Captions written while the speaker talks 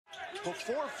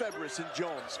before Febres and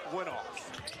Jones went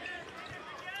off.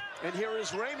 And here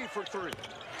is Ramey for three.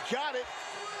 Got it.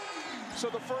 So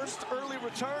the first early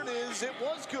return it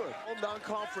was good.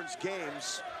 Non-conference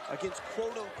games against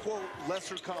quote-unquote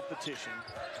lesser competition.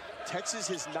 Texas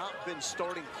has not been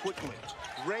starting quickly.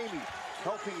 Ramey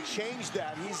helping change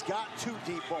that. He's got 2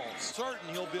 deep balls. Certain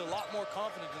he'll be a lot more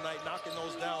confident tonight knocking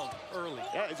those down early.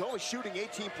 Yeah, he's only shooting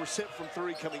 18% from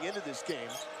 3 coming into this game.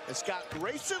 And Scott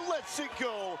Grayson lets it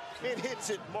go and hits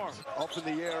it mark. Up in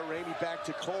the air, Ramey back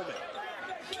to Coleman.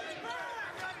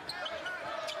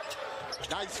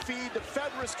 Nice feed to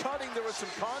Febres cutting. There was some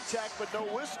contact, but no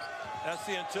whistle. That's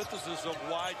the antithesis of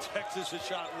why Texas has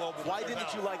shot well. Why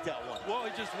didn't you like that one? Well,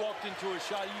 he just walked into a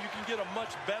shot. You can get a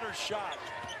much better shot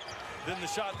than the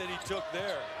shot that he took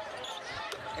there.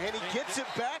 And he gets it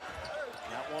back.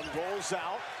 That one rolls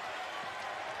out.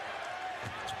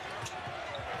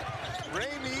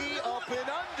 Ramey up and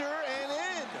under and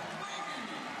in.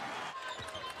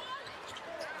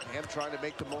 Ham trying to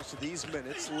make the most of these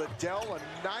minutes. Liddell,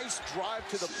 a nice drive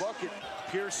to the bucket.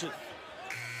 Pearson.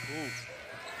 Ooh.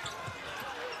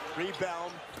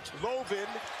 Rebound. Lovin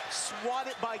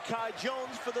swatted by Kai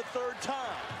Jones for the 3rd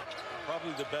time.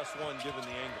 Probably the best one given the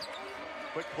angle.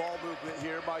 Quick ball movement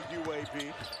here by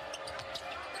UAB.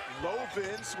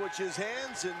 Lovin switches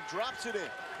hands and drops it in.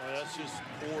 Oh, that's just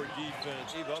poor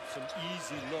defense. Gave up some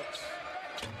easy looks.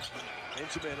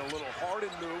 Benjamin, a little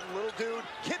hardened move. Little dude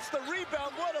gets the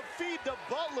rebound. What a feed to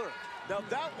Butler. Now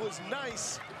that was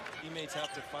nice. Teammates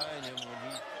have to find him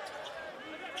when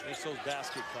he makes those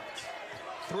basket cuts.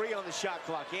 3 on the shot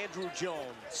clock. Andrew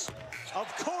Jones. Of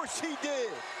course he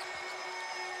did.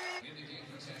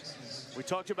 We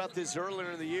talked about this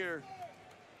earlier in the year.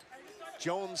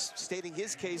 Jones stating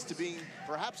his case to being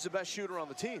perhaps the best shooter on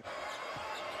the team.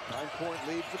 9-point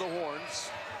lead for the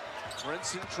Horns.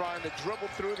 Brinson trying to dribble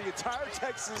through the entire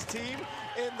Texas team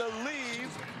in the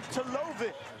leave to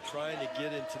Lovin. Trying to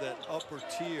get into that upper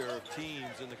tier of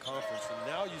teams in the conference. And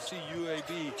now you see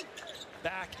UAB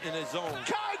back in his zone.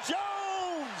 Kai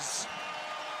Jones!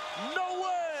 No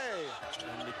way!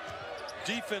 And the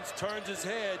defense turns his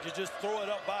head. You just throw it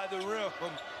up by the rim,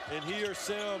 and here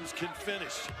Sims can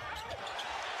finish.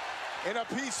 And a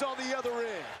piece on the other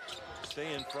end.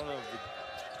 Stay in front of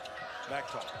the back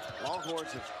top.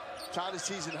 Longhorns have tied a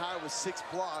season high with 6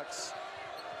 blocks.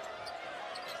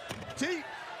 Deep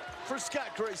for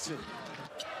Scott Grayson.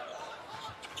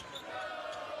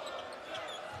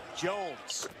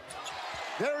 Jones.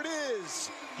 There it is.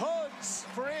 Hugs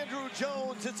for Andrew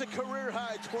Jones. It's a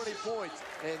career-high 20 points.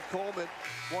 And Coleman,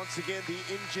 once again, the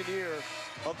engineer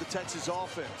of the Texas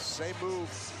offense. They move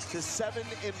to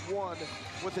 7-1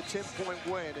 with a 10-point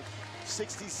win,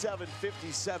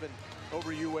 67-57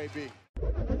 over UAB.